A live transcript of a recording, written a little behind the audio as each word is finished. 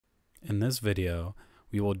In this video,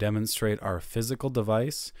 we will demonstrate our physical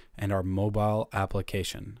device and our mobile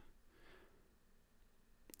application.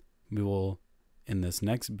 We will, in this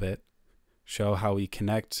next bit, show how we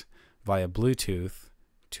connect via Bluetooth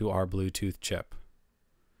to our Bluetooth chip.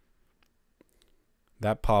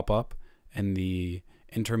 That pop-up and the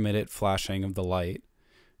intermittent flashing of the light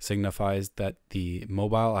signifies that the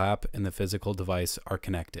mobile app and the physical device are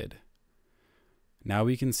connected. Now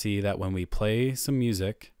we can see that when we play some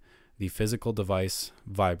music, the physical device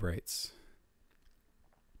vibrates.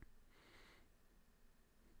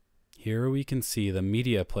 Here we can see the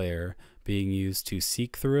media player being used to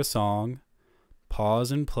seek through a song,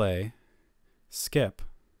 pause and play, skip,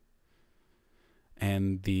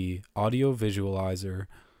 and the audio visualizer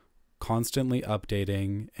constantly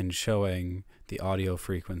updating and showing the audio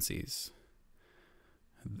frequencies.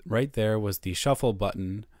 Right there was the shuffle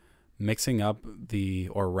button mixing up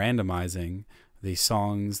or randomizing the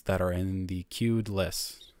songs that are in the queued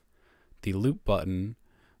list. The loop button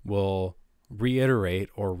will reiterate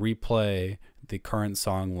or replay the current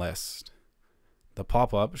song list. The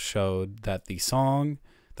pop-up showed that the song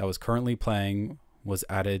that was currently playing was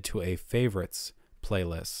added to a favorites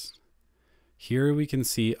playlist. Here we can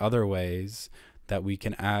see other ways that we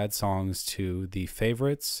can add songs to the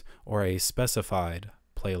favorites or a specified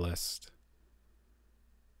playlist.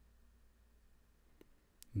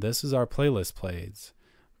 This is our playlist plays.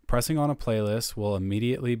 Pressing on a playlist will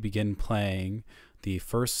immediately begin playing the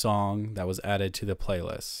first song that was added to the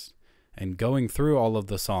playlist. And going through all of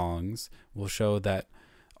the songs will show that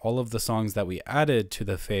all of the songs that we added to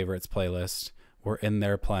the favorites playlist were in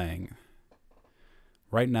there playing.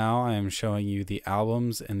 Right now I am showing you the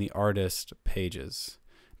albums and the artist pages.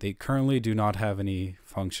 They currently do not have any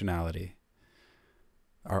functionality.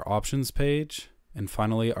 Our options page, and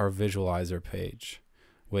finally our visualizer page,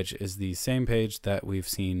 which is the same page that we've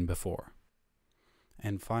seen before.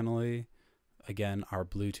 And finally, again, our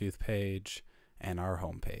Bluetooth page and our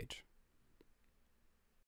home page.